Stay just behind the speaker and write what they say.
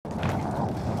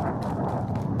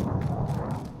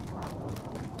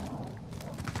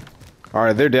All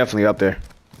right, they're definitely up there.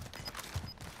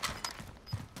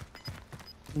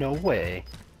 No way.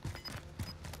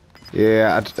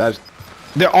 Yeah,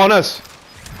 they're on us.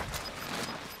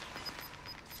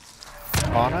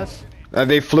 On us?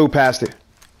 They flew past it.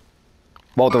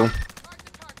 Both of them.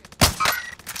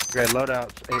 Great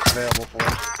loadouts available for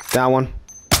us. Down one.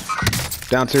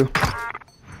 Down two.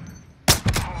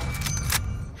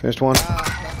 Finished one.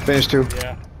 Finished two.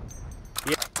 Yeah.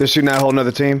 They're shooting that whole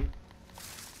nother team.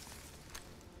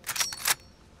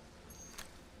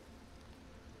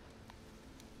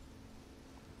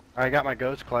 I got my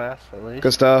ghost class at least.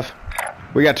 Good stuff.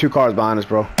 We got 2 cars behind us,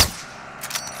 bro.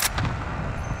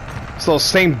 It's those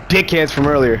same dickheads from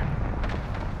earlier.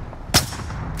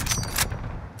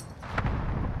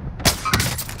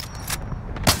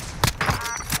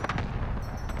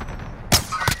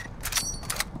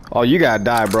 Oh, you gotta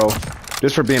die, bro.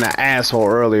 Just for being an asshole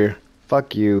earlier.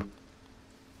 Fuck you.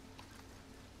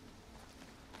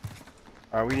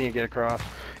 Alright, we need to get across.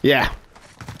 Yeah.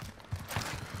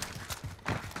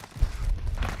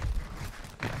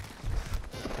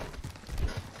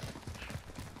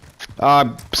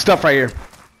 Stuff right here.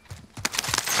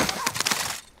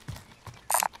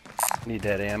 Need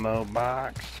that ammo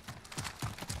box.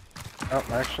 Oh,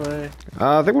 actually.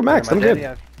 I think we're maxed. I'm good.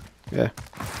 Yeah. Yeah,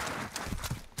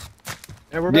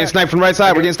 we're We're getting back. sniped from the right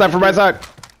side. We're getting sniped from the right side.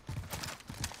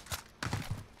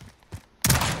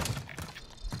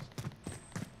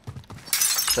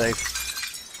 Safe.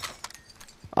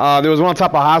 There was one on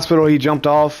top of hospital. He jumped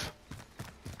off.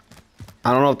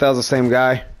 I don't know if that was the same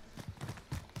guy.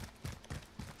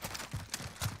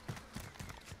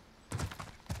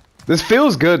 This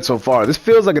feels good so far. This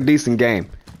feels like a decent game.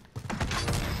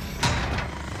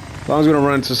 As long as we don't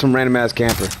run into some random ass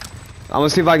camper. I'm gonna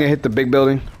see if I can hit the big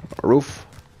building roof.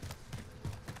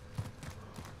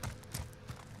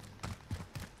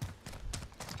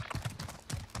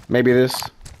 Maybe this.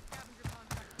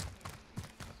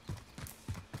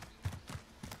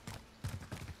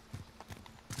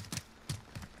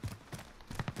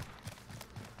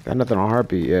 Got nothing on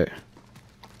heartbeat yet.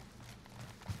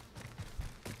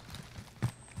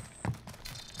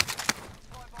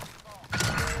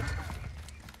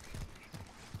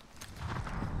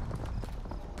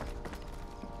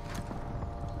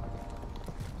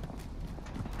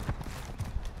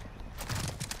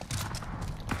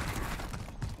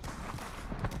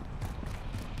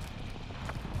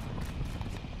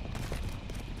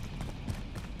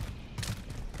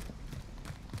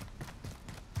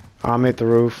 I'm gonna hit the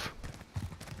roof.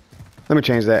 Let me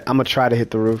change that. I'm gonna try to hit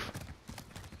the roof.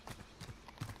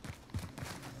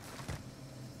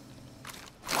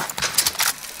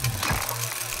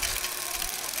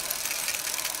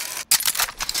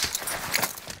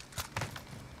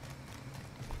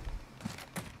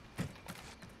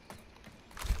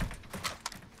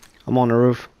 I'm on the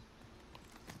roof.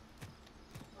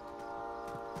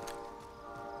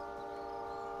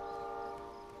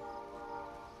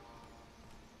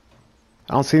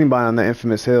 I don't see anybody on the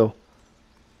infamous hill.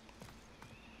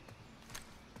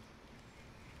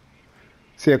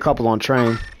 See a couple on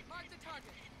train.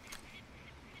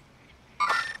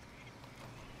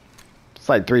 It's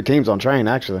like 3 teams on train,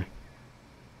 actually.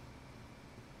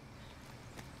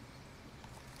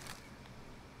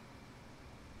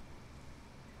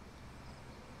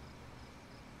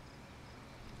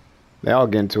 They all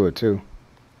get into it, too.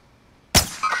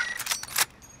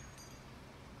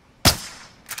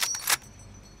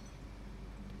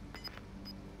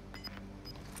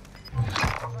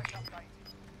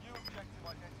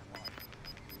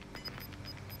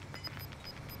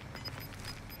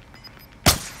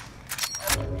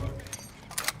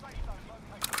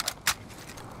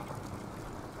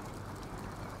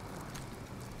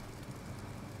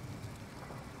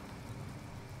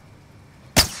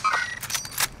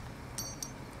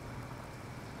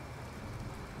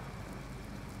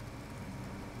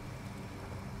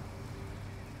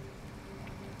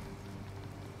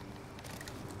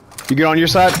 You good on your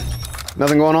side?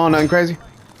 Nothing going on? Nothing crazy?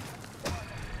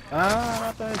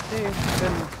 Not that I see. It's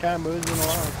been kind of moving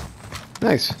along.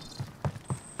 Nice.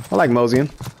 I like moseying.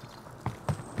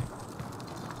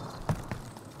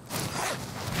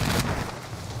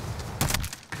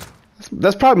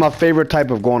 That's probably my favorite type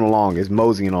of going along, is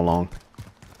moseying along.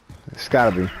 It's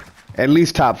gotta be. At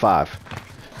least top 5.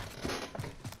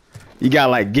 You got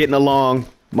like getting along,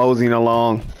 moseying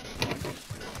along.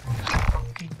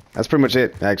 That's pretty much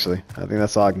it, actually. I think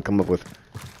that's all I can come up with.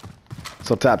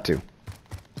 So top 2.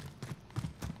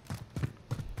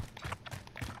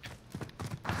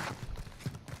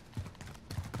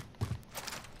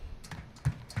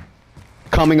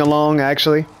 Coming along,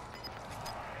 actually.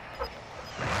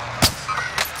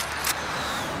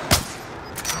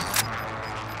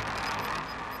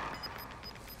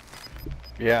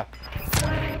 Yeah.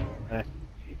 Hey.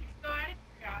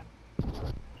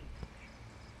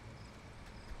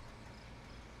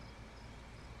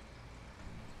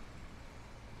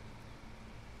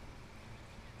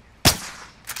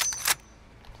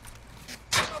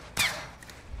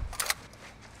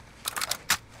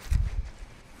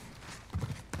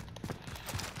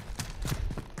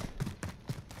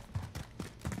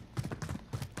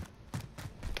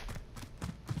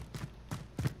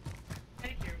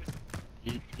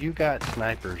 You got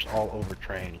snipers all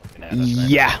overtrained looking at us.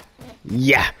 Yeah.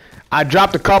 Yeah. I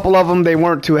dropped a couple of them. They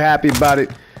weren't too happy about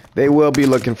it. They will be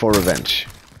looking for revenge.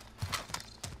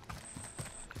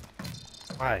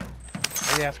 Why?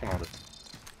 Why are you asking all this?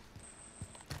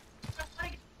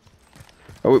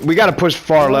 We gotta push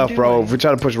far What left, bro. doing? If we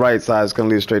try to push right side, it's gonna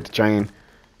lead straight to chain.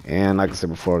 And like I said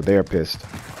before, they're pissed.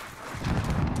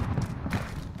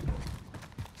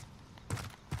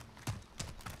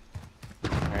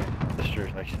 Alright,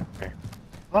 sister's like, here.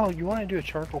 Oh, you want to do a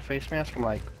charcoal face mask? I'm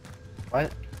like,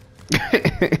 what?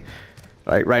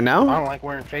 Right I now? don't like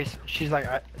wearing face.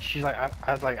 I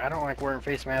was like, I don't like wearing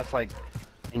face masks like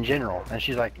in general. And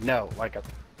she's like, no, like a.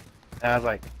 And I was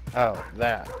like, oh,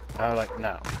 that. And I was like,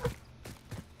 no.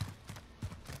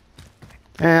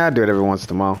 Yeah, I do it every once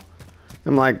in a while.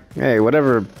 I'm like, hey,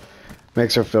 whatever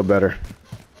makes her feel better.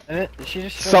 And she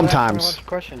just started asking me a Sometimes. bunch of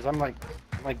questions. I'm like,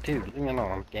 dude, leave me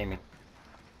alone. I'm gaming.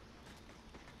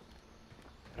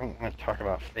 I don't want to talk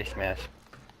about face masks,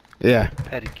 Yeah.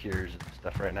 pedicures and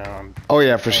stuff right now. I'm Oh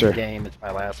yeah, for playing sure. a game. It's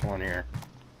my last one here.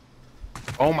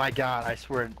 Oh my god! I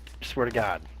swear to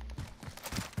God,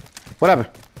 What happened?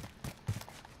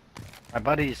 my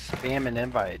buddy's spamming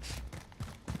invites.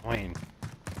 Wayne,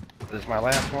 this is my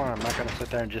last one. I'm not gonna sit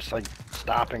there and just like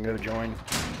stop and go join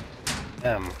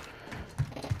them.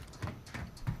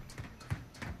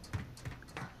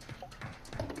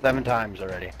 Seven times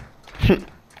already.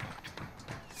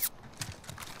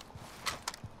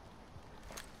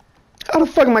 How the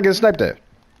fuck am I getting sniped at?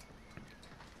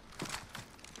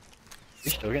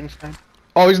 You still getting sniped?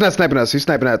 Oh, he's not sniping us. He's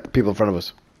sniping at the people in front of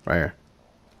us. Right here.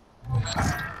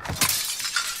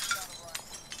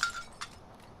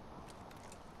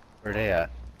 Where they at?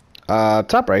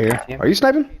 Top right here. Yeah. Are you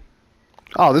sniping?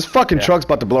 Oh, this fucking Yeah. truck's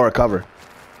about to blow our cover.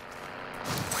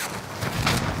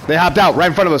 They hopped out right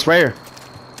in front of us, right here.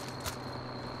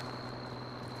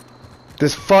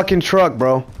 This fucking truck,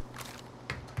 bro.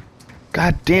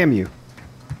 God damn you.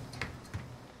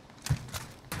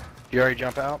 You already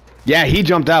jump out? Yeah, he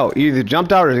jumped out. He either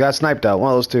jumped out or he got sniped out.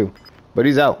 One of those two. But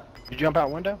he's out. You jump out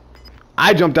window?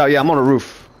 I jumped out. Yeah, I'm on a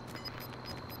roof.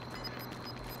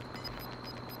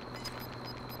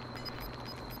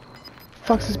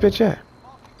 Fuck's this bitch at?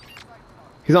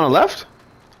 He's on the left?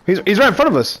 He's right in front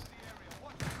of us.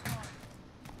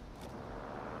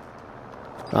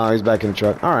 Oh, he's back in the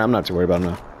truck. Alright, I'm not too worried about him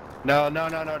now. No.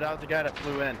 That was the guy that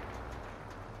flew in.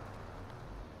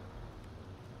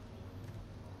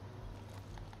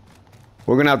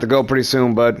 We're gonna have to go pretty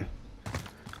soon, bud.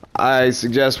 I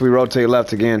suggest we rotate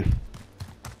left again.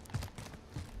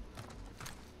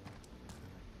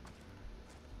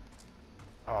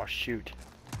 Oh shoot.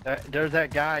 There's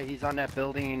that guy. He's on that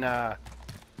building. Right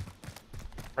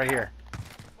here.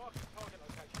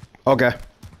 Okay.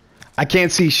 I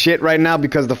can't see shit right now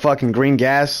because the fucking green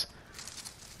gas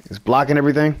is blocking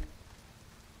everything.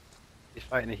 He's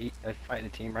fighting a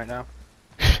team right now.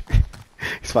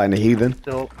 He's fighting a heathen.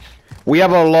 Still. We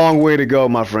have a long way to go,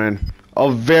 my friend.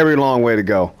 A very long way to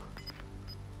go.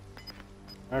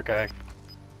 Okay.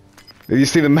 Did you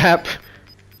see the map?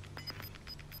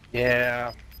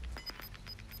 Yeah.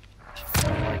 I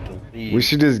don't like to leave. We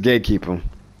should just gatekeep him.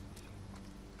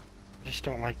 I just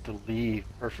don't like to leave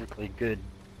perfectly good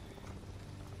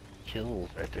kills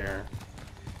right there.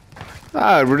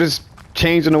 Ah, we're just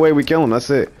changing the way we kill him. That's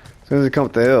it. As soon as he comes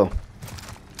up the hill.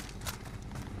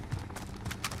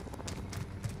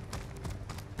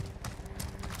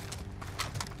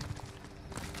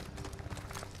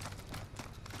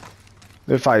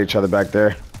 They fight each other back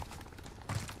there.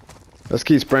 Let's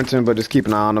keep sprinting, but just keep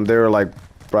an eye on them. They're like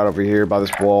right over here by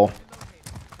this wall.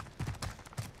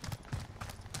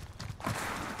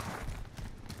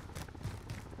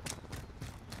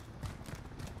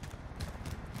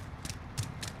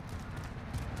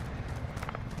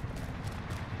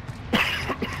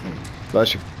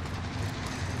 Bless you.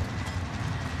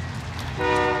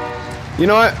 You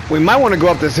know what? We might want to go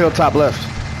up this hill top left.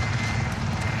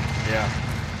 Yeah.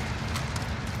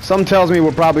 Something tells me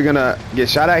we're probably gonna get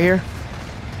shot at here.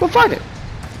 But fuck it.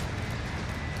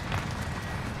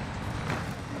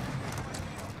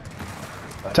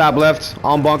 Top left,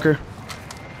 on bunker.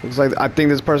 Looks like I think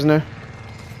there's a person there.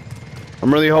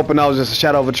 I'm really hoping that was just a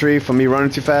shadow of a tree from me running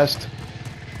too fast.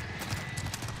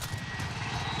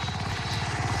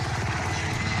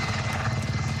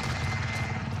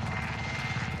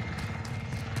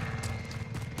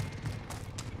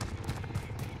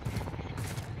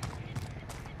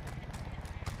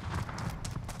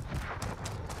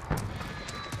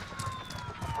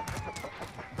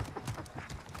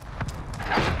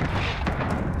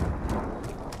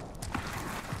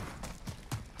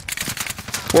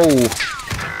 Whoa.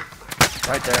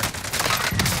 Right there.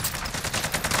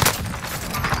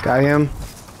 Got him. Do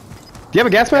you have a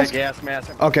gas mask? Gas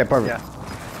mask. Okay, perfect. Yeah.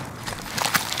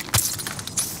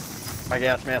 My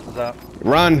gas mask is up.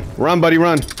 Run. Run, buddy,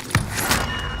 run.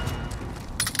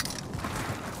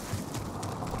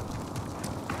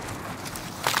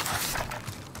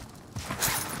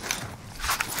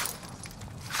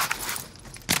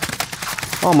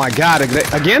 Oh my god,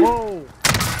 again? Whoa.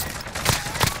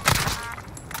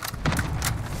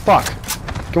 Fuck.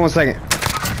 Give me 1 second.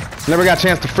 Never got a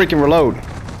chance to freaking reload.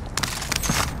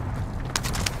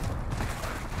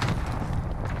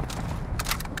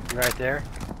 You right there?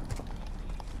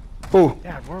 Ooh.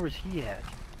 God, where was he at?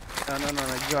 No, you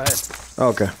go ahead.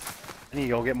 Okay. I need to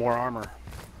go get more armor.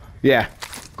 Yeah.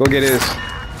 Go get his.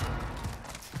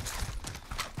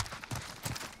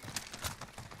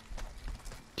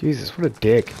 Jesus, what a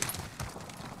dick.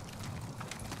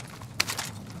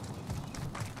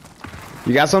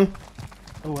 You got some?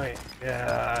 Oh wait,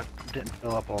 yeah, I didn't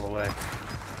fill up all the way.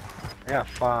 I got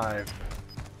 5.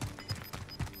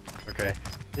 Okay,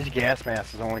 this gas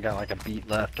mask has only got like a beat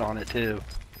left on it too.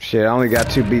 Shit, I only got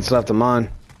 2 beats left of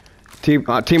mine. Team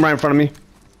right in front of me.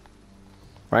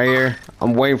 Right here.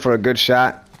 I'm waiting for a good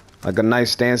shot. Like a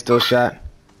nice standstill shot.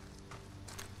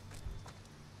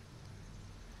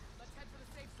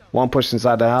 One pushed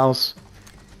inside the house.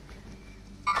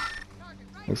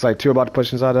 Looks like 2 about to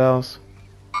push inside the house.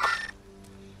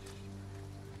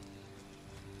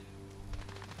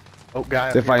 Oh,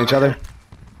 guy. They fight each other.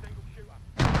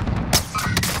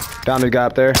 Down the guy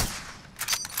up there.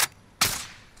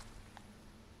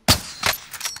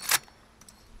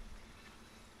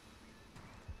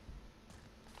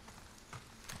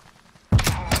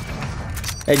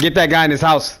 Hey, get that guy in his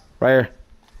house. Right here.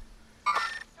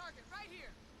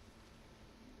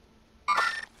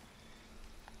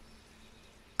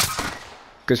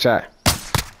 Good shot.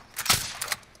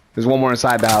 There's one more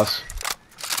inside the house.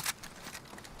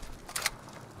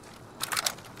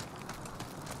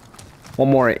 One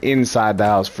more inside the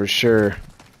house for sure.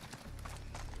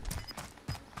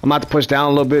 I'm about to push down a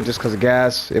little bit just because of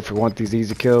gas if we want these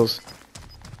easy kills.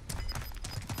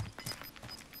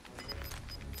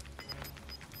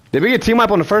 Did we get team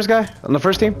wipe on the first guy? On the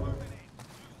first team?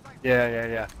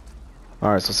 Yeah.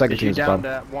 Alright, so second He's team's down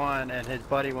bottom. to 1 and his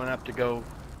buddy went up to go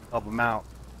help him out.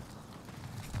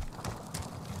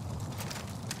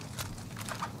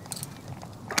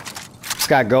 It's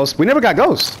got ghosts. We never got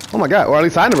ghosts. Oh my god, or at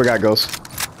least I never got ghosts.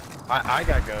 I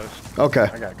got ghosts. Okay.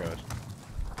 I got ghosts.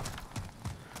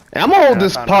 And I'm gonna hold And I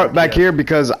this found part another back kid. here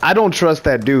because I don't trust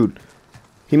that dude.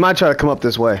 He might try to come up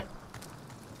this way.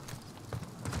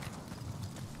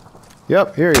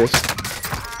 Yep, here he is.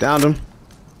 Downed him.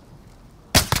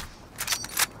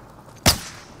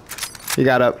 He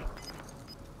got up.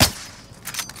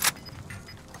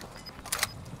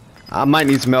 I might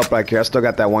need some help back here. I still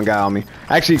got that one guy on me.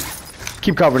 Actually,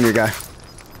 keep covering your guy.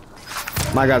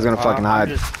 My guy's gonna fucking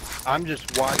hide. I'm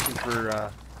just watching for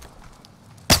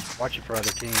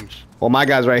other teams. Well, my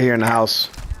guy's right here in the house.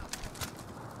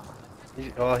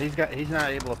 He's not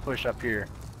able to push up here.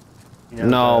 You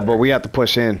know, No, but we have to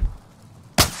push in.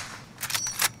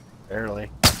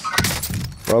 barely.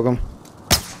 Broke him.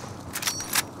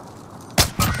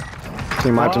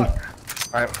 Team wiped him.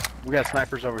 Alright, we got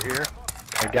snipers over here.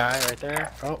 A guy right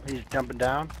there. Oh, he's jumping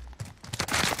down.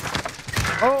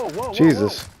 Oh, whoa.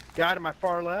 Jesus. Guy to my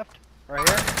far left. Right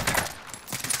here.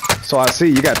 So I see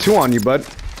you got 2 on you, bud.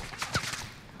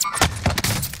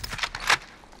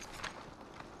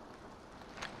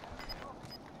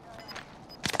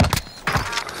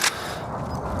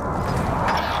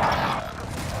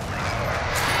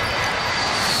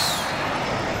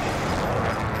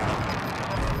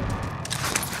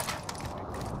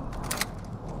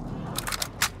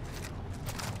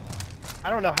 I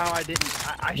don't know how I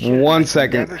didn't. I should. 1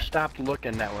 second. Never stopped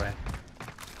looking that way.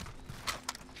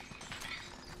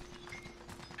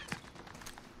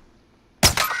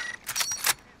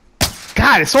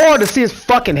 God, it's so hard to see his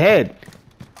fucking head.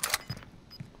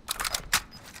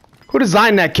 Who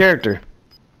designed that character?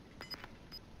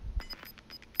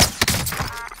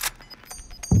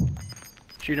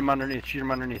 Shoot him underneath. Shoot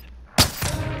him underneath.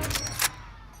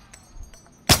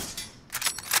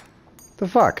 The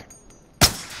fuck?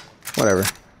 Whatever.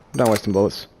 I'm done wasting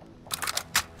bullets.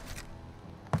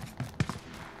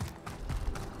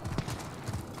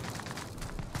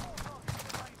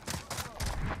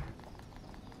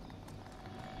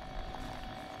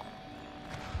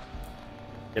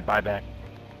 Get buyback.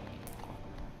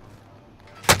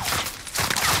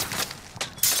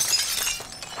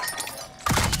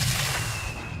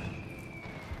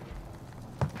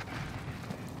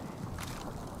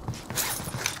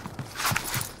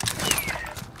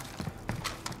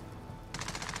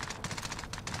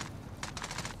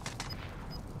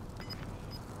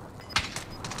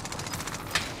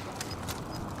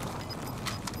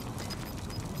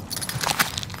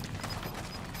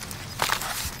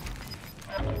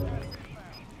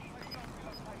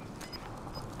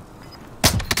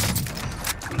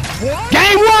 What?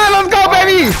 Game 1, let's go,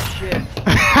 baby! Shit.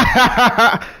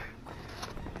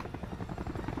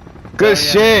 Good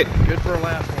shit. Good for a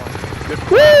last one. Good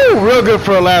for Woo! Real good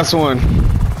for a last one.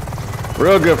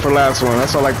 Real good for last one.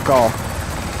 That's all I like to call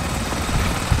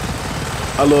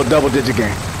a little double-digit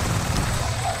game.